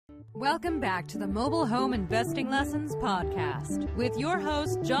Welcome back to the Mobile Home Investing Lessons podcast with your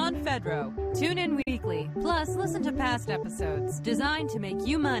host, John Fedro. Tune in weekly, plus listen to past episodes designed to make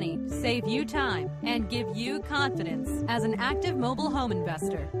you money, save you time, and give you confidence as an active mobile home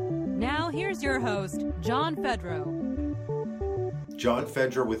investor. Now, here's your host, John Fedro. John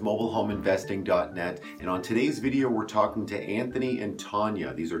Fedra with MobileHomeInvesting.net, and on today's video we're talking to Anthony and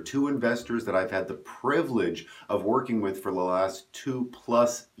Tonya. These are two investors that I've had the privilege of working with for the last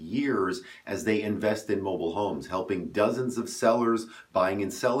 2+ years as they invest in mobile homes, helping dozens of sellers buying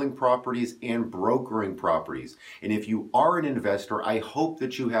and selling properties and brokering properties. And if you are an investor, I hope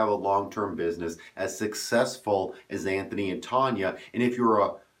that you have a long-term business as successful as Anthony and Tonya. And if you're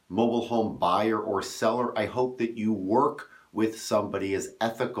a mobile home buyer or seller, I hope that you work with somebody as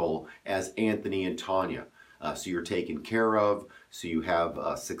ethical as Anthony and Tonya. So you're taken care of, so you have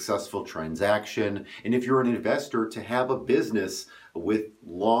a successful transaction. And if you're an investor, to have a business with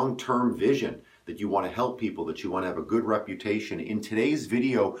long-term vision, that you want to help people, that you want to have a good reputation. In today's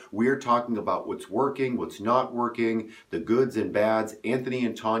video, we're talking about what's working, what's not working, the goods and bads. Anthony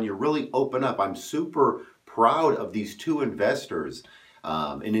and Tonya really open up. I'm super proud of these two investors.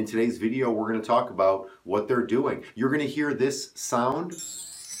 And in today's video, we're going to talk about what they're doing. You're going to hear this sound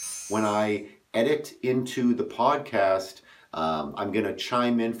when I edit into the podcast. I'm going to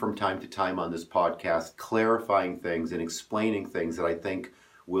chime in from time to time on this podcast, clarifying things and explaining things that I think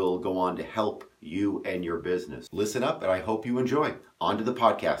will go on to help you and your business. Listen up, and I hope you enjoy. On to the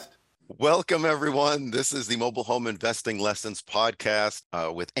podcast. Welcome, everyone. This is the Mobile Home Investing Lessons podcast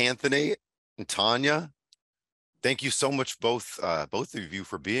with Anthony and Tonya. Thank you so much, both of you,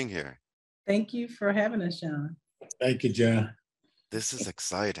 for being here. Thank you for having us, John. Thank you, John. This is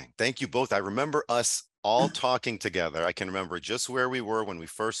exciting. Thank you both. I remember us all talking together. I can remember just where we were when we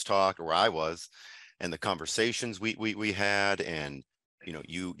first talked, or I was, and the conversations we had, and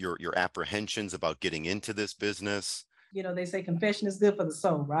your apprehensions about getting into this business. You know, they say confession is good for the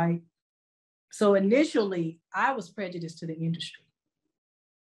soul, right? So initially, I was prejudiced to the industry.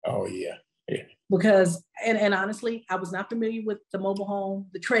 Oh, yeah. Because, and honestly, I was not familiar with the mobile home,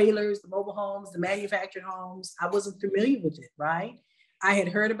 the trailers, the mobile homes, the manufactured homes. I wasn't familiar with it, right? I had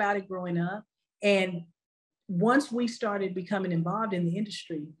heard about it growing up. And once we started becoming involved in the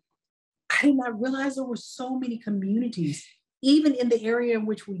industry, I did not realize there were so many communities, even in the area in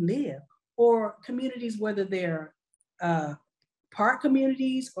which we live, or communities, whether they're park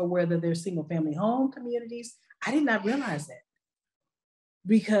communities or whether they're single family home communities. I did not realize that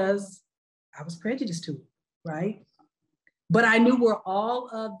because I was prejudiced to it, right? But I knew where all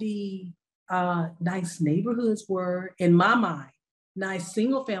of the nice neighborhoods were, in my mind, nice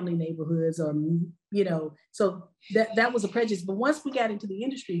single family neighborhoods, or, so that was a prejudice. But once we got into the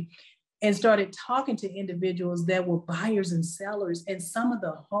industry and started talking to individuals that were buyers and sellers, and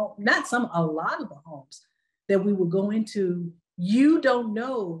a lot of the homes that we would go into, you don't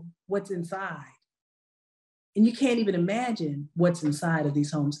know what's inside. And you can't even imagine what's inside of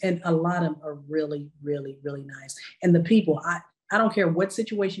these homes. And a lot of them are really, really, really nice. And the people, I don't care what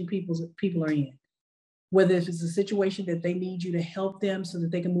situation people are in, whether it's a situation that they need you to help them so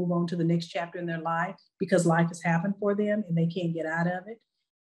that they can move on to the next chapter in their life because life has happened for them and they can't get out of it.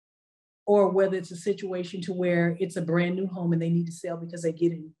 Or whether it's a situation to where it's a brand new home and they need to sell because they're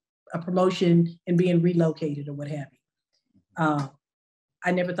getting a promotion and being relocated or what have you.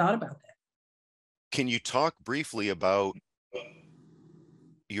 I never thought about that. Can you talk briefly about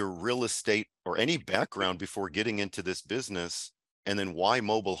your real estate or any background before getting into this business, and then why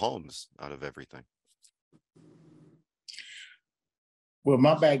mobile homes out of everything? Well,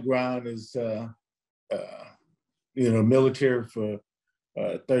 my background is, military for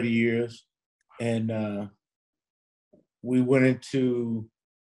 30 years. And we went into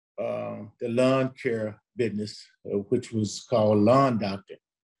the lawn care business, which was called Lawn Doctor.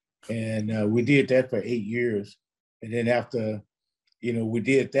 And we did that for 8 years. And then after, we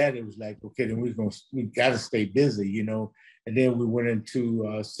did that, it was like, okay, then we got to stay busy, And then we went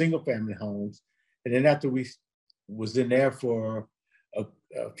into single family homes. And then after we was in there for a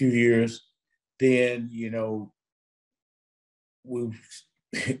few years, then, we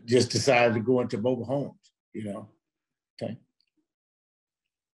just decided to go into mobile homes, Okay.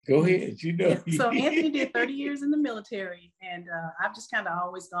 Go ahead, Yeah. So Anthony did 30 years in the military, and I've just kind of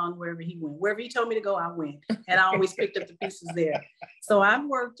always gone wherever he went. Wherever he told me to go, I went, and I always picked up the pieces there. So I've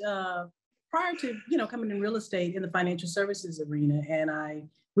worked prior to coming in real estate in the financial services arena, and I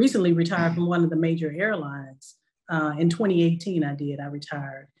recently retired from one of the major airlines. In 2018, I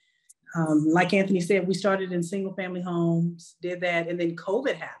retired. Like Anthony said, we started in single family homes, did that, and then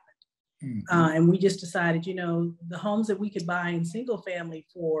COVID happened. And we just decided, the homes that we could buy in single family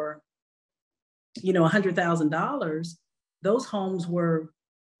for, $100,000, those homes were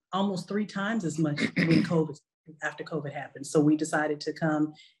almost 3 times as much after COVID happened. So we decided to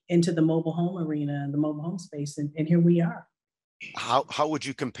come into the mobile home arena and the mobile home space, and here we are. How would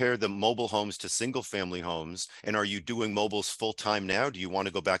you compare the mobile homes to single family homes? And are you doing mobiles full time now? Do you want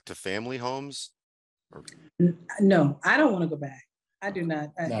to go back to family homes? No, I don't want to go back. I do not.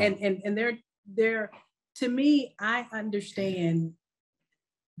 No. And they're to me, I understand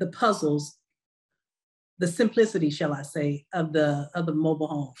the puzzles, the simplicity, shall I say, of the mobile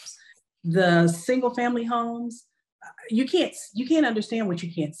homes. The single family homes, you can't understand what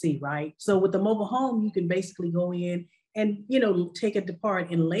you can't see, right? So with the mobile home, you can basically go in and take it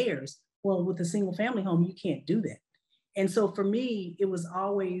apart in layers. Well, with a single family home, you can't do that. And so for me, I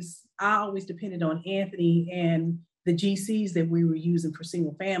always depended on Anthony and the GCs that we were using for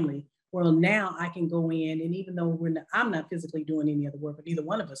single family. Well, now I can go in, and even though I'm not physically doing any of the work, but neither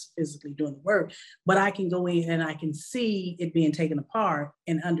one of us is physically doing the work, but I can go in and I can see it being taken apart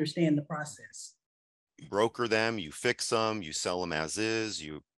and understand the process. You broker them, you fix them, you sell them as is. Do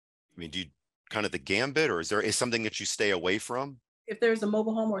you kind of the gambit, or is something that you stay away from? If there's a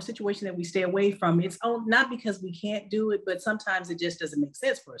mobile home or a situation that we stay away from, it's not because we can't do it, but sometimes it just doesn't make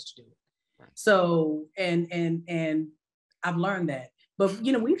sense for us to do it. Right. So, and I've learned that. But,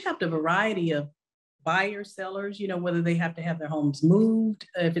 we've helped a variety of buyers, sellers, whether they have to have their homes moved,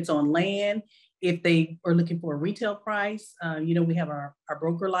 if it's on land, if they are looking for a retail price. We have our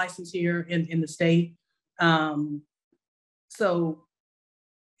broker license here in the state. So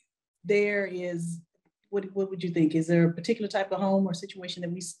there is, what would you think? Is there a particular type of home or situation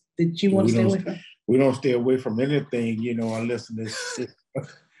that you want to stay away from? We don't stay away from anything, unless it's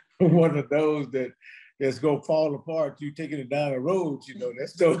one of those that's gonna fall apart. You taking it down the road,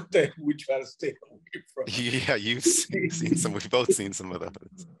 that's the only thing we try to stay away from. Yeah, you've seen some. We've both seen some of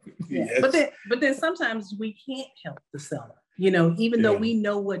those. Yeah. Yes. But then sometimes we can't help the seller. Even though we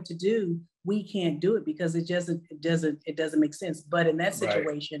know what to do, we can't do it because it doesn't make sense. But in that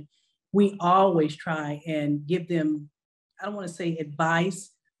situation, we always try and give them, I don't want to say advice,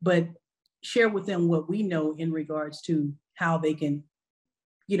 but share with them what we know in regards to how they can,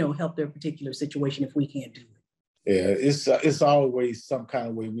 help their particular situation if we can't do it. Yeah, it's always some kind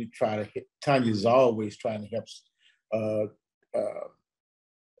of way we try to hit. Tonya's always trying to help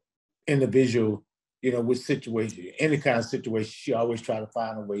individual, with situation, any kind of situation. She always try to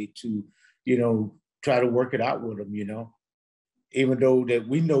find a way to, try to work it out with them, Even though that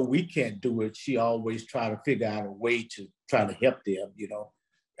we know we can't do it, she always try to figure out a way to try to help them,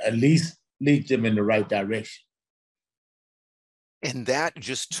 at least lead them in the right direction. And that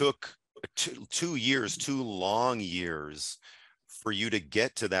just took 2 years, 2 long years for you to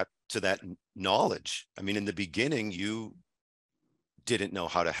get to that knowledge. I mean, in the beginning, you didn't know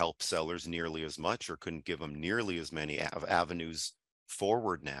how to help sellers nearly as much, or couldn't give them nearly as many avenues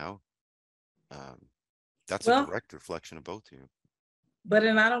forward now. That's a direct reflection of both of you. But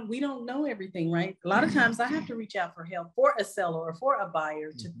we don't know everything, right? A lot of times I have to reach out for help for a seller or for a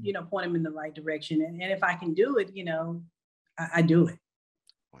buyer to, point them in the right direction. And if I can do it, I do it.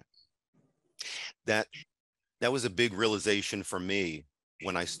 That was a big realization for me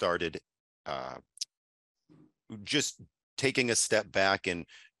when I started just taking a step back and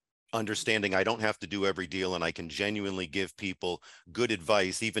understanding I don't have to do every deal, and I can genuinely give people good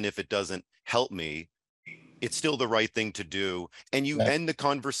advice, even if it doesn't help me. It's still the right thing to do, and you end the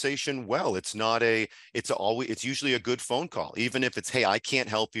conversation well. It's usually a good phone call, even if it's, hey, I can't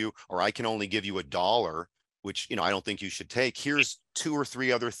help you, or I can only give you $1, which I don't think you should take. Here's 2 or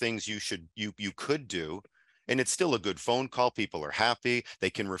 3 other things you could do, and it's still a good phone call. People are happy.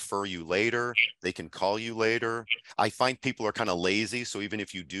 They can refer you later. They can call you later. I find people are kind of lazy, so even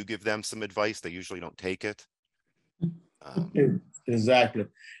if you do give them some advice, they usually don't take it. Exactly.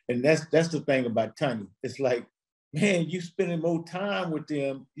 And that's the thing about Tonya. It's like, man, you spending more time with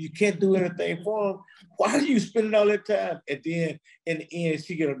them. You can't do anything for them. Why are you spending all that time? And then in the end,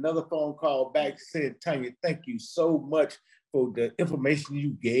 she get another phone call back saying, Tonya, thank you so much for the information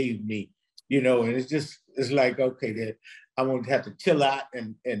you gave me. And it's like, okay, that I'm going to have to chill out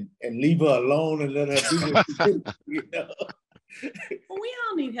and leave her alone and let her do this. Well, we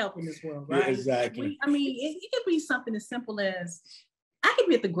all need help in this world, right? Yeah, exactly. It could be something as simple as I could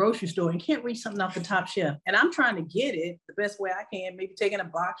be at the grocery store and can't reach something off the top shelf, and I'm trying to get it the best way I can, maybe taking a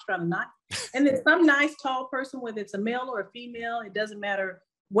box, trying to knock, and then some nice tall person, whether it's a male or a female, it doesn't matter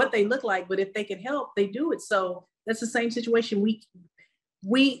what they look like, but if they can help, they do it. So that's the same situation.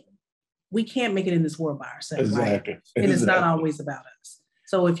 We can't make it in this world by ourselves, exactly. Right? And it's not always about us.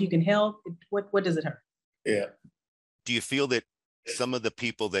 So if you can help, what does it hurt? Yeah. Do you feel that some of the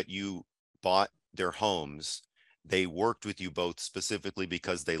people that you bought their homes, they worked with you both specifically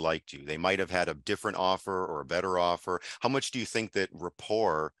because they liked you? They might have had a different offer or a better offer. How much do you think that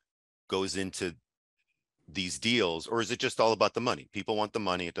rapport goes into these deals, or is it just all about the money? People want the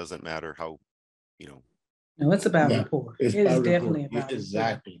money. It doesn't matter how, you know. No, it's about rapport. It's It is definitely rapport. about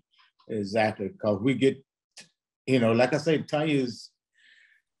Exactly. Exactly. Because we get, like I say, Tonya's,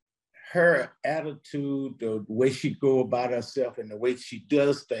 her attitude, the way she go about herself and the way she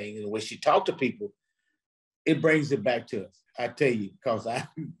does things and the way she talk to people, it brings it back to us. I tell you, because I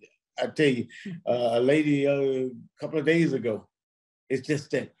tell you, a lady a couple of days ago, it's just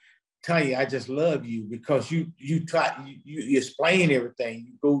that, Tonya, I just love you because you explain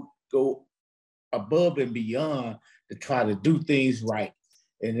everything. You go above and beyond to try to do things right.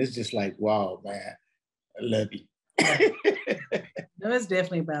 And it's just like, wow, man, I love you. No, it's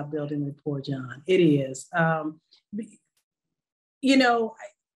definitely about building rapport, John. It is. I'm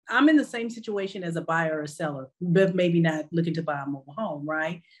in the same situation as a buyer or a seller, but maybe not looking to buy a mobile home,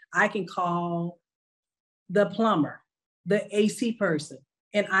 right? I can call the plumber, the AC person,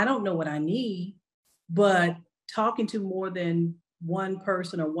 and I don't know what I need, but talking to more than one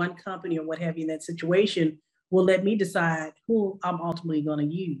person or one company or what have you in that situation will let me decide who I'm ultimately going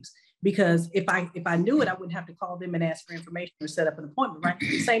to use. Because if I knew it, I wouldn't have to call them and ask for information or set up an appointment, right?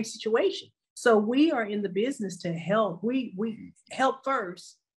 Same situation. So we are in the business to help. We help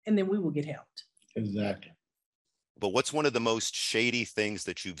first, and then we will get helped. Exactly. But what's one of the most shady things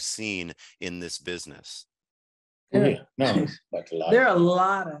that you've seen in this business? There are a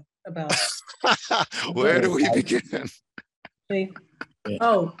lot of about. Where do we begin? See?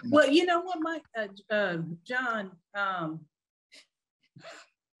 Oh, well, you know what, Mike, John,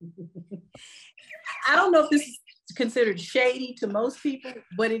 I don't know if this is considered shady to most people,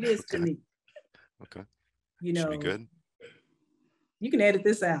 but it is to me. Okay. Should be good. You can edit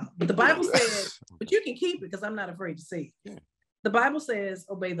this out, but the Bible says, but you can keep it because I'm not afraid to say it. Yeah. The Bible says,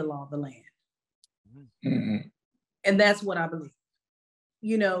 obey the law of the land. Mm-hmm. And that's what I believe.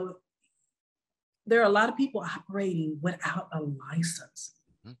 There are a lot of people operating without a license.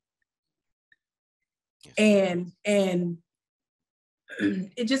 Mm-hmm. Yes. And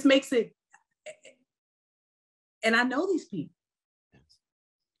it just makes it, and I know these people,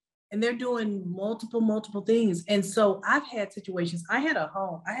 and they're doing multiple things. And so I've had situations. I had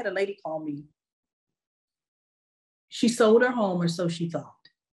a lady call me. She sold her home, or so she thought.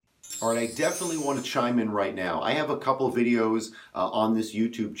 All right, I definitely want to chime in right now. I have a couple videos on this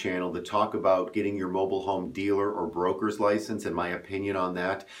YouTube channel that talk about getting your mobile home dealer or broker's license and my opinion on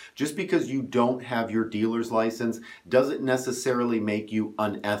that. Just because you don't have your dealer's license doesn't necessarily make you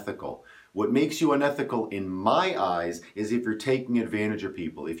unethical. What makes you unethical in my eyes is if you're taking advantage of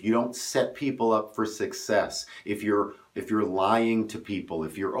people, if you don't set people up for success, if you're lying to people,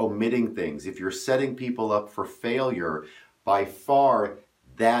 if you're omitting things, if you're setting people up for failure. By far,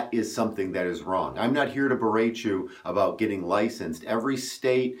 that is something that is wrong. I'm not here to berate you about getting licensed. Every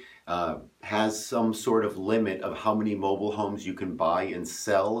state has some sort of limit of how many mobile homes you can buy and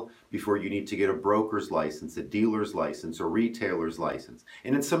sell before you need to get a broker's license, a dealer's license, or retailer's license.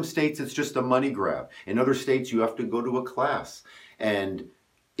 And in some states, it's just a money grab. In other states, you have to go to a class. And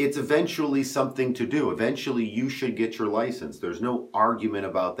it's eventually something to do. Eventually, you should get your license. There's no argument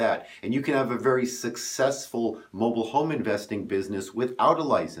about that. And you can have a very successful mobile home investing business without a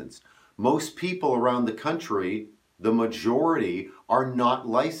license. Most people around the country, the majority, are not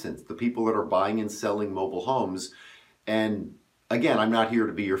licensed. The people that are buying and selling mobile homes. And again, I'm not here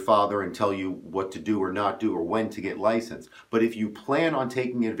to be your father and tell you what to do or not do or when to get licensed. But if you plan on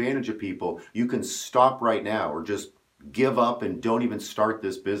taking advantage of people, you can stop right now or just give up and don't even start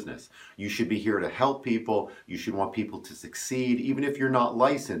this business. You should be here to help people. You should want people to succeed. Even if you're not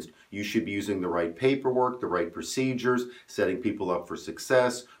licensed, you should be using the right paperwork, the right procedures, setting people up for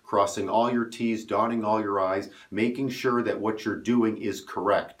success, crossing all your T's, dotting all your I's, making sure that what you're doing is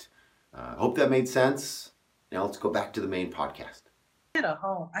correct. Hope that made sense. Now let's go back to the main podcast.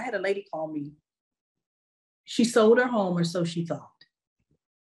 I had a lady call me. She sold her home, or so she thought.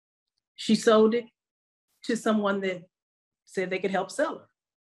 She sold it to someone that said they could help sell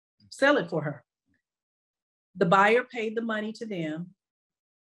it for her. The buyer paid the money to them.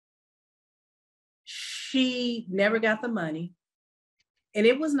 She never got the money. And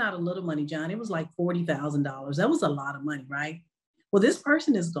it was not a little money, John. It was like $40,000. That was a lot of money, right? Well, this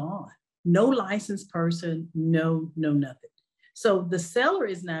person is gone. No licensed person, no nothing. So the seller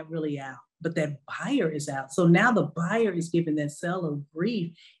is not really out, but that buyer is out. So now the buyer is giving that seller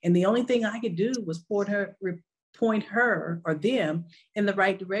grief. And the only thing I could do was point her or them in the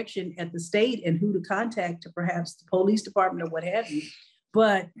right direction at the state and who to contact to perhaps the police department or what have you.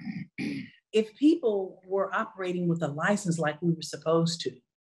 But if people were operating with a license like we were supposed to,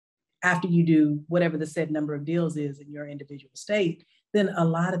 after you do whatever the set number of deals is in your individual state, then a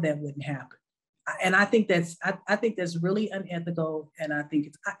lot of that wouldn't happen. And I think that's really unethical, and I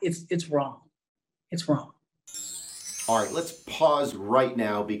think it's wrong. It's wrong. All right, let's pause right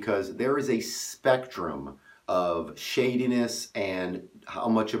now because there is a spectrum of shadiness and how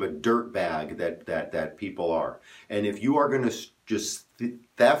much of a dirtbag that people are. And if you are going to just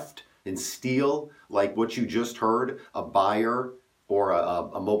theft and steal like what you just heard, a buyer or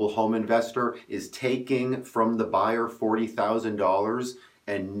a mobile home investor is taking from the buyer $40,000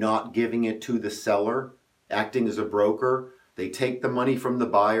 and not giving it to the seller, acting as a broker. They take the money from the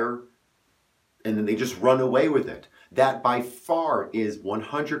buyer and then they just run away with it. That by far is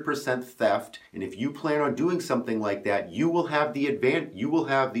 100% theft. And if you plan on doing something like that, you will have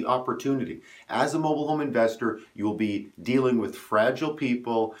the opportunity. As a mobile home investor, you will be dealing with fragile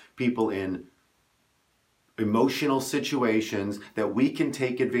people in emotional situations that we can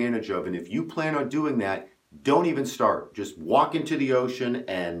take advantage of. And if you plan on doing that, don't even start. Just walk into the ocean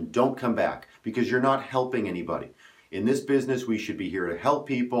and don't come back, because you're not helping anybody. In this business, we should be here to help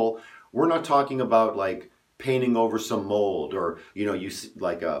people. We're not talking about like painting over some mold, or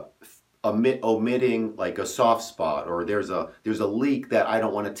omitting like a soft spot, or there's a leak that I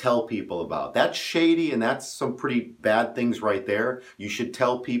don't want to tell people about. That's shady, and that's some pretty bad things right there. You should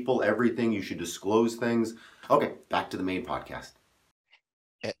tell people everything. You should disclose things. Okay, back to the main podcast.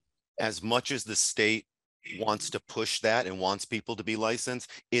 As much as the state wants to push that and wants people to be licensed,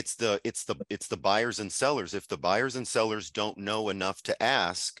 it's the buyers and sellers. If the buyers and sellers don't know enough to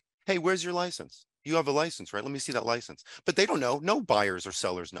ask, hey, where's your license? You have a license, right? Let me see that license. But they don't know. No buyers or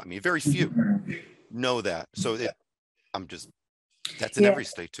sellers know. I mean, very few know that. So that's in every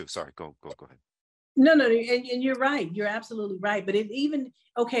state too. Sorry, go ahead. No, and you're right. You're absolutely right. But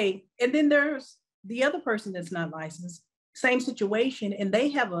okay, and then there's the other person that's not licensed, same situation, and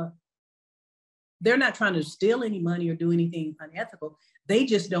they're not trying to steal any money or do anything unethical. They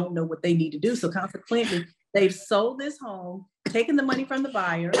just don't know what they need to do. So consequently, they've sold this home, taken the money from the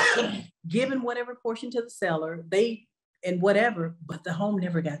buyer, given whatever portion to the seller, but the home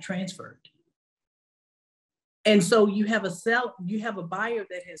never got transferred. And so you have a buyer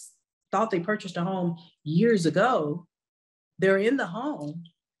that has thought they purchased a home years ago. They're in the home,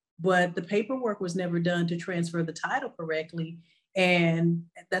 but the paperwork was never done to transfer the title correctly. And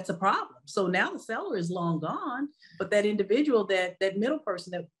that's a problem. So now the seller is long gone, but that individual, that middle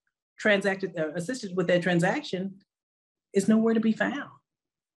person that assisted with that transaction is nowhere to be found.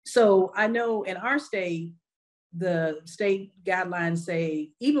 So I know in our state, the state guidelines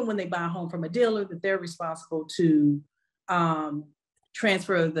say, even when they buy a home from a dealer, that they're responsible to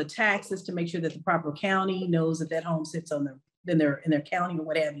transfer the taxes to make sure that the proper county knows that home sits in their county or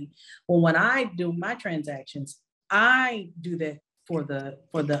what have you. Well, when I do my transactions, I do that for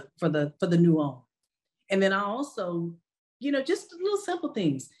the new home. And then I also, just little simple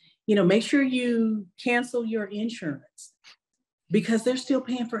things, make sure you cancel your insurance, because they're still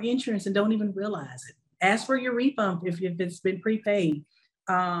paying for insurance and don't even realize it. Ask for your refund if it's been prepaid.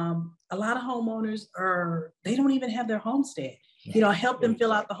 A lot of homeowners they don't even have their homestead. Help them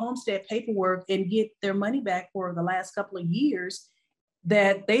fill out the homestead paperwork and get their money back for the last couple of years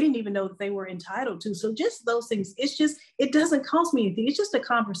that they didn't even know that they were entitled to. So just those things, it doesn't cost me anything. It's just a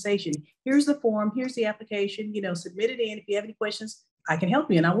conversation. Here's the form, here's the application, submit it in. If you have any questions, I can help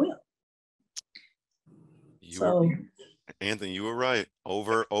you, and I will. Anthony, you were right.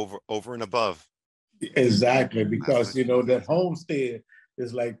 Over and above. Exactly, because that homestead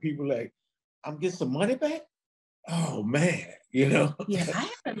is like people like, I'm getting some money back. Oh man, Yeah, I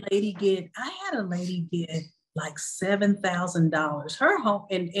had a lady get like $7,000. Her home,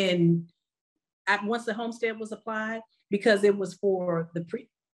 and once the homestead was applied, because it was for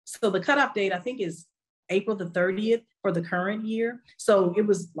so the cutoff date I think is April the 30th for the current year. So it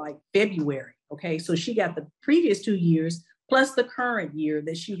was like February. Okay, so she got the previous 2 years plus the current year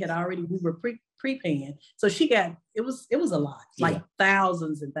that we were prepaying. So she got, it was a lot, like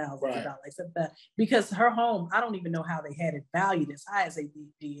thousands and thousands of dollars. Because her home, I don't even know how they had it valued as high as they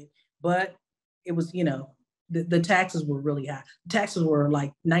did, but it was, the taxes were really high. The taxes were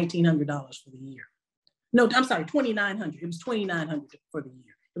like $1,900 for the year. No, I'm sorry, $2,900. It was $2,900 for the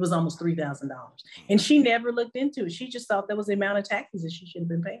year. It was almost $3,000. And she never looked into it. She just thought that was the amount of taxes that she should have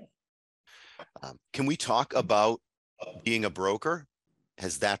been paying. Can we talk about being a broker?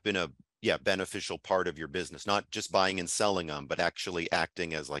 Has that been a beneficial part of your business? Not just buying and selling them, but actually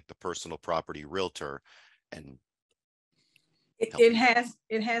acting as like the personal property realtor. and it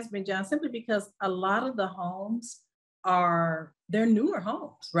has been, John, simply because a lot of the homes they're newer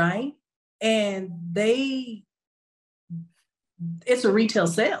homes, right? And it's a retail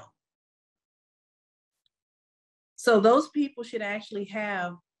sale. So those people should actually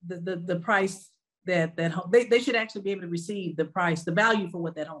have the price that home, they should actually be able to receive the price, the value for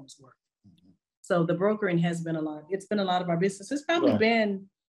what that home is worth. So the brokering has been it's been a lot of our business. It's probably been,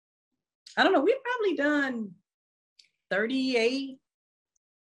 I don't know, we've probably done 38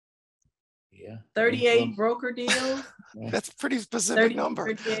 broker deals. That's a pretty specific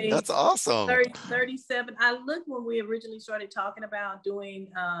number. That's awesome. 37. I looked when we originally started talking about doing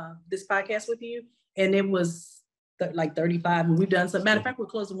this podcast with you, and it was like 35. And we've done some. Matter of fact, we're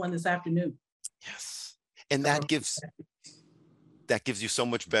closing one this afternoon. Yes. And that gives you so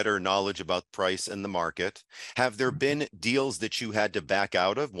much better knowledge about price and the market. Have there been deals that you had to back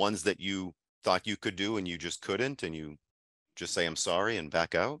out of, ones that you thought you could do and you just couldn't, and you just say, I'm sorry, and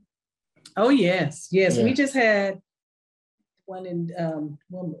back out? Oh, yes. Yeah. We just had one in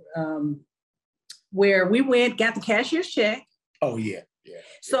where we got the cashier's check. Oh, yeah.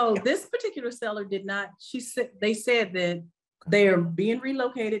 So this particular seller did not, they said that they are being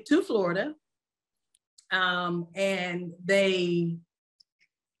relocated to Florida. And the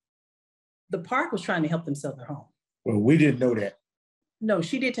park was trying to help them sell their home. Well, we didn't know that. No,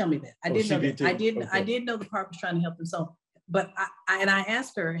 she did tell me that. I did know that. I did know the park was trying to help them sell. But I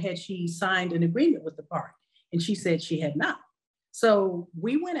asked her, had she signed an agreement with the park? And she said she had not. So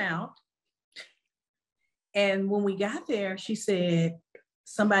we went out. And when we got there, she said,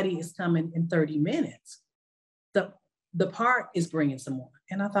 somebody is coming in 30 minutes. The park is bringing someone.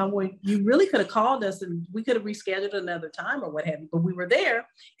 And I thought, well, you really could have called us and we could have rescheduled another time or what have you, but we were there.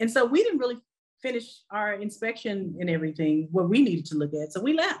 And so we didn't really finish our inspection and everything, what we needed to look at. So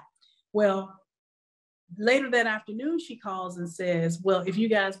we left. Well, later that afternoon, she calls and says, well, if you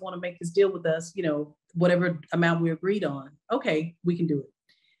guys want to make this deal with us, whatever amount we agreed on, okay, we can do it.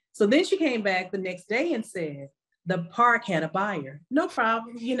 So then she came back the next day and said, the park had a buyer. No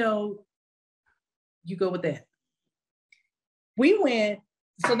problem. You go with that. We went,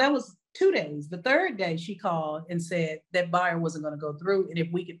 so that was 2 days. The third day she called and said that buyer wasn't going to go through and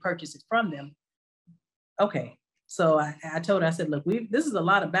if we could purchase it from them. Okay. So I told her, I said, look, this is a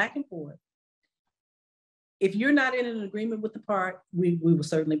lot of back and forth. If you're not in an agreement with the park, we will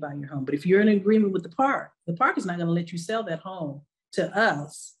certainly buy your home. But if you're in an agreement with the park is not going to let you sell that home to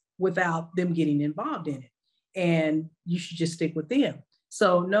us without them getting involved in it. And you should just stick with them.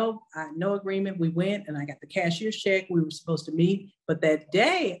 So no agreement. We went and I got the cashier's check. We were supposed to meet. But that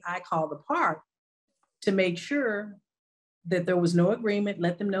day I called the park to make sure that there was no agreement,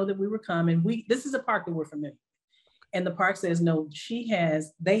 let them know that we were coming. This is a park that we're familiar with. And the park says, no,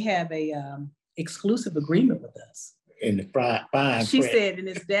 they have a exclusive agreement with us. In the fine print. She said, and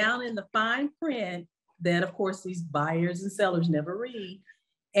it's down in the fine print that of course these buyers and sellers never read.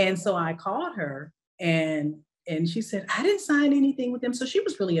 And so I called her and she said, I didn't sign anything with them. So she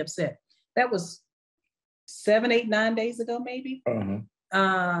was really upset. That was 7, 8, 9 days ago, maybe.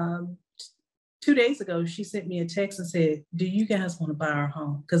 2 days ago, she sent me a text and said, do you guys want to buy our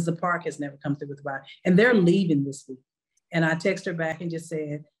home? Because the park has never come through with the buy. And they're leaving this week. And I texted her back and just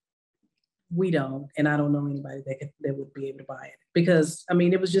said, we don't. And I don't know anybody that would be able to buy it. Because,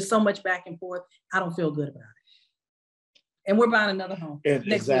 it was just so much back and forth. I don't feel good about it. And we're buying another home.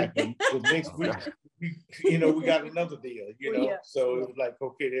 Exactly. Next week, we got another deal, Yeah. So it was like,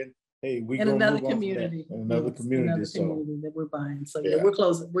 okay, then, hey, we in another community. Another community that we're buying. So yeah, we're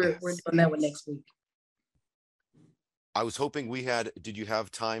closing. We're doing that one next week. I was hoping did you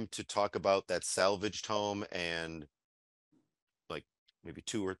have time to talk about that salvaged home and like maybe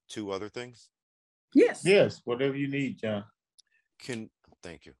two other things? Yes, whatever you need, John.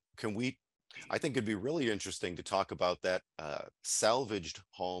 Thank you. I think it'd be really interesting to talk about that salvaged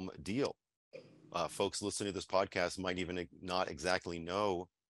home deal. Folks listening to this podcast might even not exactly know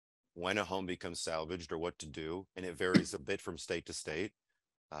when a home becomes salvaged or what to do, and it varies a bit from state to state.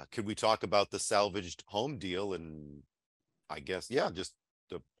 Could we talk about the salvaged home deal and I guess, just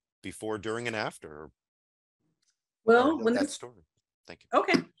the before, during, and after? Well, that story. Thank you.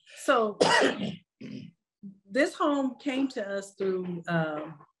 Okay, so this home came to us through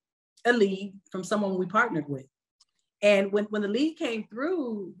a lead from someone we partnered with. And when the lead came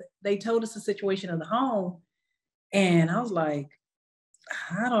through, they told us the situation of the home. And I was like,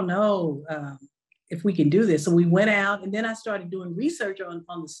 I don't know if we can do this. So we went out and then I started doing research on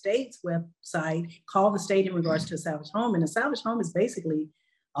the state's website, called the state in regards to a salvage home. And a salvage home is basically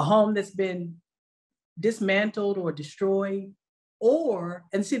a home that's been dismantled or destroyed Or,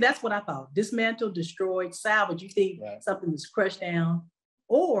 and see, that's what I thought, dismantled, destroyed, salvage. You think something is crushed down,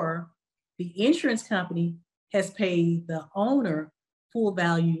 or the insurance company has paid the owner full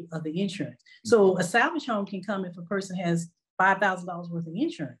value of the insurance. So a salvage home can come if a person has $5,000 worth of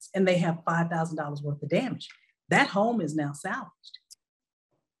insurance and they have $5,000 worth of damage. That home is now salvaged.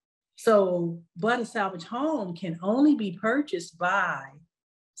 So, but a salvage home can only be purchased by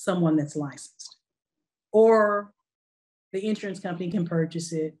someone that's licensed, or the insurance company can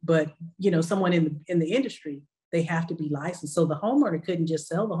purchase it, but someone in the industry, they have to be licensed. So the homeowner couldn't just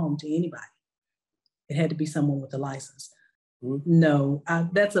sell the home to anybody. It had to be someone with a license. No,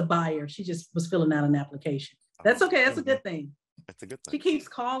 that's a buyer. She just was filling out an application. That's okay. That's a good thing. That's a good thing. She keeps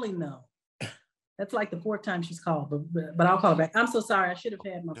calling though. That's like the 4th time she's called, but I'll call her back. I'm so sorry. I should have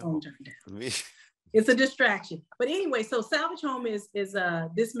had my phone turned down. It's a distraction. But anyway, so salvage home is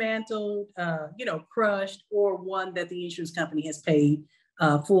dismantled, crushed, or one that the insurance company has paid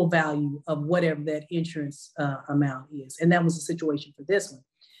full value of whatever that insurance amount is. And that was the situation for this one.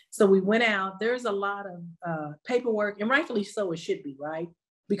 So we went out. There's a lot of paperwork, and rightfully so, it should be, right?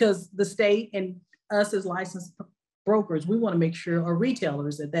 Because the state and us as licensed brokers, we want to make sure, or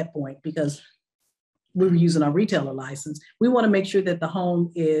retailers at that point, because we were using our retailer license, we want to make sure that the home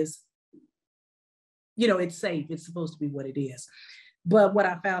is, it's safe. It's supposed to be what it is. But what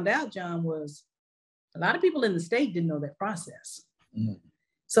I found out, John, was a lot of people in the state didn't know that process.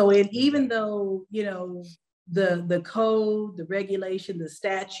 So even though, the code, the regulation, the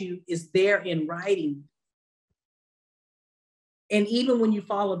statute is there in writing, and even when you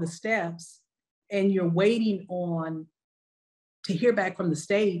follow the steps and you're waiting to hear back from the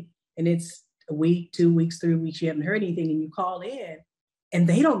state, and it's a week, 2 weeks, 3 weeks, you haven't heard anything, and you call in and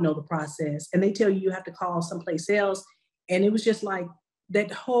they don't know the process, and they tell you have to call someplace else. And it was just like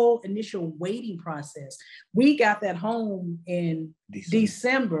that whole initial waiting process. We got that home in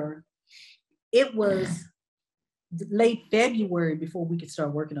December. It was late February before we could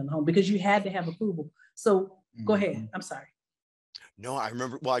start working on the home, because you had to have approval. So go ahead. I'm sorry. No, I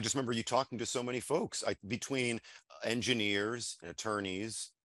remember. Well, I just remember you talking to so many folks, between engineers and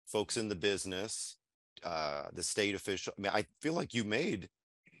attorneys, folks in the business, the state official. I mean, I feel like you made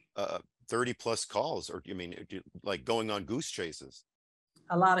 30 plus calls, or like going on goose chases.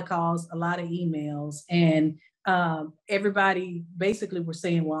 A lot of calls, a lot of emails, and everybody basically were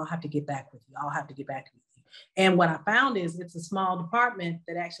saying, well, I'll have to get back with you. I'll have to get back with you. And what I found is it's a small department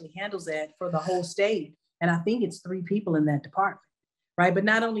that actually handles that for the whole state. And I think it's 3 people in that department, right? But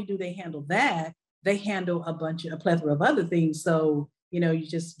not only do they handle that, they handle a plethora of other things. So, you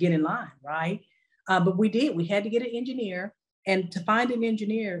just get in line, right? But we had to get an engineer. And to find an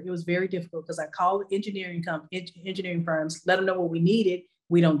engineer, it was very difficult, because I called engineering firms, let them know what we needed.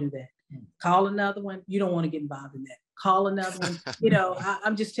 We don't do that. Call another one. You don't want to get involved in that. Call another one.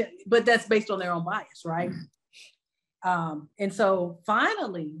 I'm just telling you, but that's based on their own bias, right? And so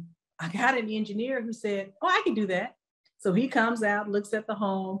finally, I got an engineer who said, oh, I can do that. So he comes out, looks at the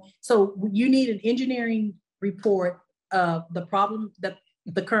home. So you need an engineering report of the problem, the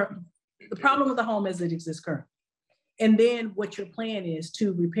problem with the home as it exists currently. And then what your plan is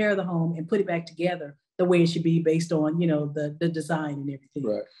to repair the home and put it back together the way it should be, based on, the design and everything.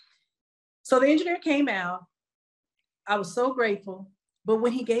 Right. So the engineer came out. I was so grateful. But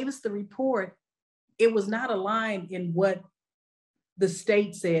when he gave us the report, it was not aligned in what the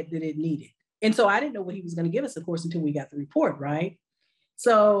state said that it needed. And so I didn't know what he was going to give us, of course, until we got the report, right?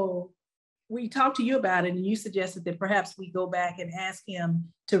 So we talked to you about it, and you suggested that perhaps we go back and ask him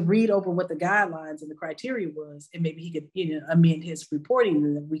to read over what the guidelines and the criteria was, and maybe he could, amend his reporting,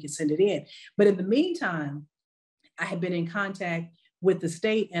 and then we could send it in. But in the meantime, I had been in contact with the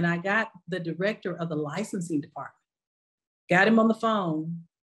state, and I got the director of the licensing department, got him on the phone,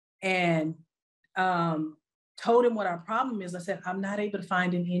 and told him what our problem is. I said, I'm not able to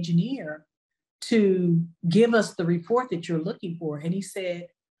find an engineer to give us the report that you're looking for. And he said,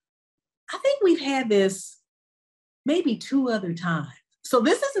 I think we've had this maybe 2 other times. So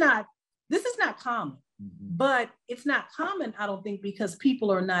this is not common, but it's not common, I don't think, because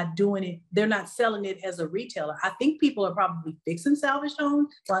people are not doing it. They're not selling it as a retailer. I think people are probably fixing salvage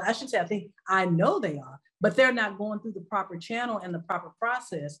homes. Well, I should say, I know they are, but they're not going through the proper channel and the proper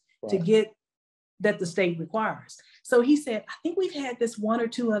process to get that the state requires. So he said, I think we've had this 1 or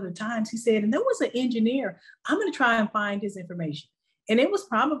 2 other times. He said, and there was an engineer. I'm going to try and find his information. And it was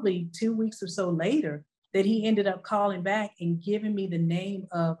probably 2 weeks or so later that he ended up calling back and giving me the name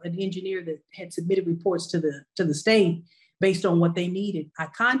of an engineer that had submitted reports to the state based on what they needed. I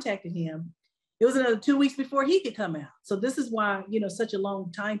contacted him. It was another 2 weeks before he could come out. So this is why, such a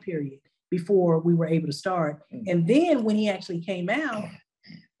long time period. before we were able to start. And then when he actually came out,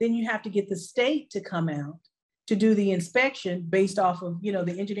 then you have to get the state to come out to do the inspection based off of, you know,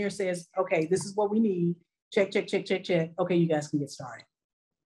 the engineer says, okay, this is what we need. Check, check, check, check, check. Okay, you guys can get started.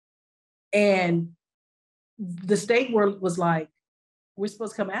 And the state was like, we're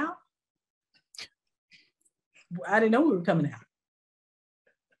supposed to come out? I didn't know we were coming out.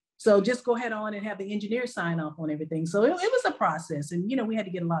 So just go ahead on and have the engineer sign off on everything. So it was a process. And, you know, we had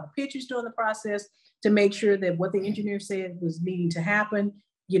to get a lot of pictures during the process to make sure that what the engineer said was needing to happen.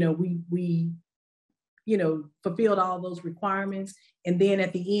 You know, we you know, fulfilled all those requirements. And then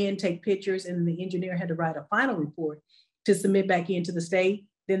at the end, take pictures, and the engineer had to write a final report to submit back into the state.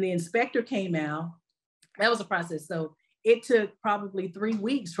 Then the inspector came out. That was a process. So it took probably 3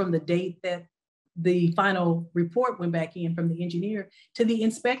 weeks from the date that the final report went back in from the engineer to the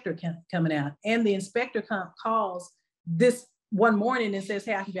inspector coming out. And the inspector calls this one morning and says,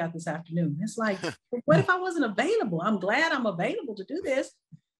 hey, I can be out this afternoon. It's like, what if I wasn't available? I'm glad I'm available to do this.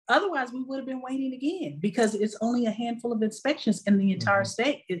 Otherwise, we would have been waiting again, because it's only a handful of inspections in the entire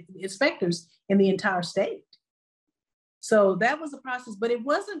state, inspectors in the entire state. So that was the process, but it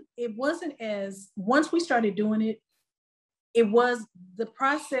wasn't as, once we started doing it, it was the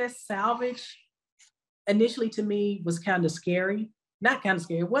process. Salvage initially to me was kind of scary, not kind of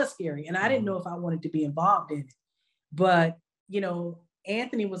scary, it was scary. And I didn't know if I wanted to be involved in it, but, you know,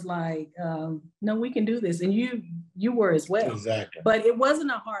 Anthony was like, no, we can do this. And you were as well. Exactly. But it wasn't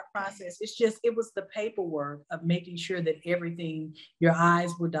a hard process. It's just, it was the paperwork of making sure that everything, your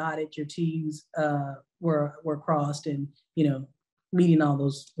I's were dotted, your T's were crossed, and, you know, meeting all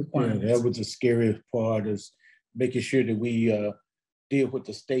those requirements. Yeah, that was the scariest part, is making sure that we did what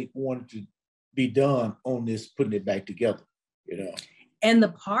the state wanted to be done on this, putting it back together, you know. And the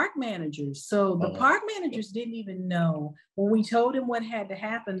park managers. So the park managers didn't even know. When we told them what had to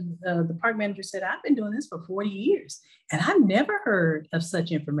happen, the park manager said, I've been doing this for 40 years and I've never heard of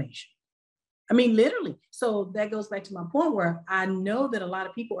such information. I mean, literally. So that goes back to my point where I know that a lot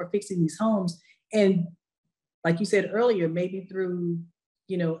of people are fixing these homes. And like you said earlier, maybe through,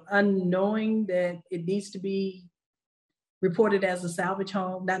 you know, unknowing that it needs to be reported as a salvage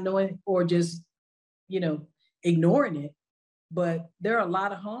home, not knowing, or just, you know, ignoring it. But there are a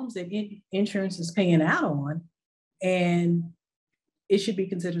lot of homes that insurance is paying out on, and it should be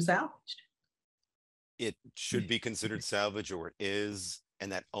considered salvaged. It should be considered salvage, or it is,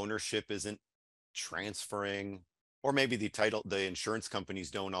 and that ownership isn't transferring, or maybe the insurance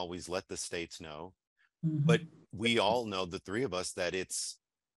companies don't always let the states know. But we all know, the three of us, that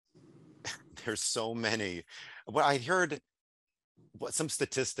there's so many. Well, I heard some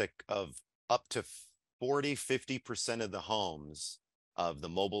statistic of up to 40-50% of the homes of the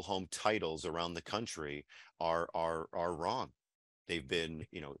mobile home titles around the country are wrong. They've been,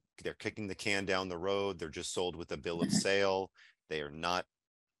 you know, they're kicking the can down the road. They're just sold with a bill of sale. They are not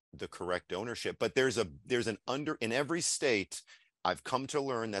the correct ownership. But in every state, I've come to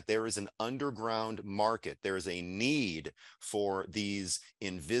learn that there is an underground market. There is a need for these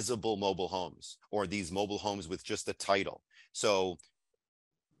invisible mobile homes, or these mobile homes with just a title. So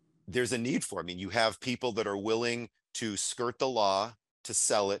there's a need for it. I mean, you have people that are willing to skirt the law to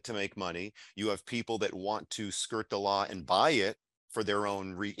sell it to make money. You have people that want to skirt the law and buy it for their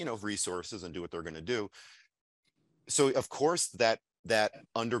own resources and do what they're going to do. So of course that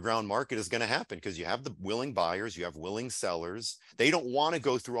underground market is going to happen, because you have the willing buyers, you have willing sellers. They don't want to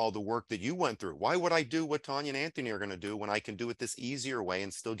go through all the work that you went through. Why would I do what Tonya and Anthony are going to do when I can do it this easier way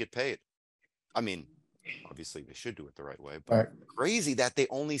and still get paid? I mean, obviously they should do it the right way, but crazy that they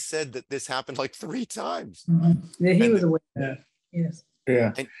only said that this happened like 3 times. Yeah, he was aware of that. Yes.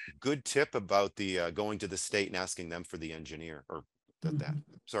 Yeah. And good tip about the going to the state and asking them for the engineer, or that.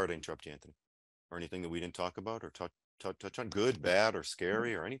 Sorry to interrupt you, Anthony. Or anything that we didn't talk about or touch on, good, bad, or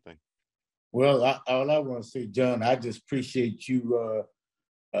scary, or anything? Well, all I want to say, John, I just appreciate you,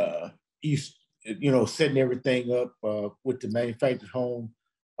 you know, setting everything up with the manufactured home,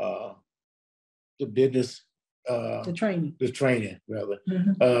 the business, the training rather,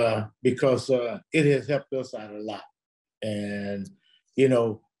 because it has helped us out a lot. And, you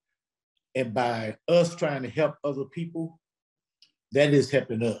know, and by us trying to help other people, that is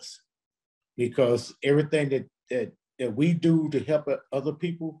helping us, because everything that we do to help other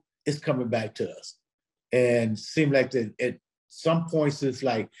people is coming back to us. And seem like that at some points it's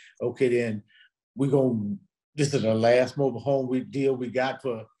like, okay, then this is the last mobile home we got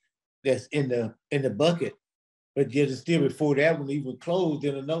for that's in the bucket. But yet it's still, before that one even closed,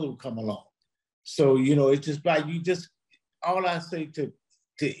 then another one come along. So, you know, it's just like, all I say to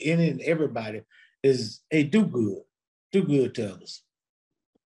any and everybody is, hey, do good to others.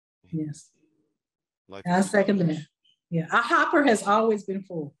 Yes. Life I is second that. Yeah. Our hopper has always been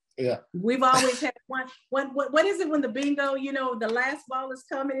full. Yeah. We've always had one. What is it when the bingo, the last ball is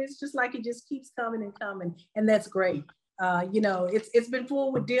coming? It's just like it just keeps coming and coming. And that's great. It's been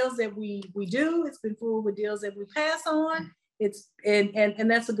full with deals that we do. It's been full with deals that we pass on. And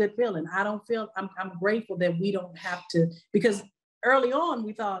that's a good feeling. I'm grateful that we don't have to, because early on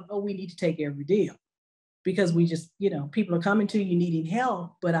we thought, oh, we need to take every deal because we just, people are coming to you needing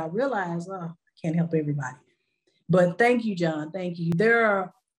help. But I realized, I can't help everybody. But thank you, John. Thank you. There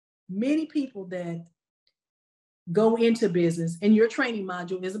are many people that go into business, and your training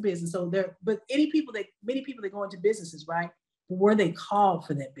module is a business. So many people that go into businesses, right? Were they called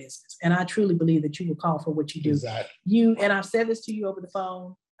for that business? And I truly believe that you were called for what you do. Exactly. And I've said this to you over the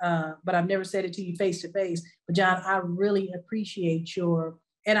phone, but I've never said it to you face to face. But John, I really appreciate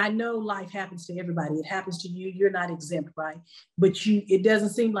and I know life happens to everybody. It happens to you. You're not exempt, right? But it doesn't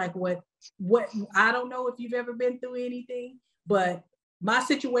seem like what I don't know if you've ever been through anything, but my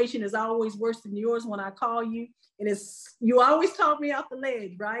situation is always worse than yours when I call you. And you always talk me off the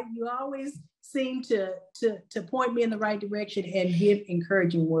ledge, right? You always seem to point me in the right direction and give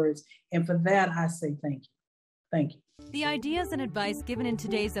encouraging words. And for that, I say thank you. Thank you. The ideas and advice given in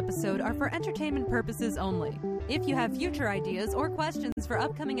today's episode are for entertainment purposes only. If you have future ideas or questions for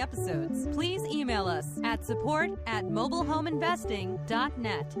upcoming episodes, please email us at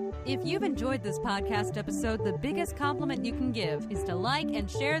support@mobilehomeinvesting.net. If you've enjoyed this podcast episode, the biggest compliment you can give is to like and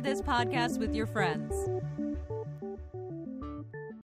share this podcast with your friends.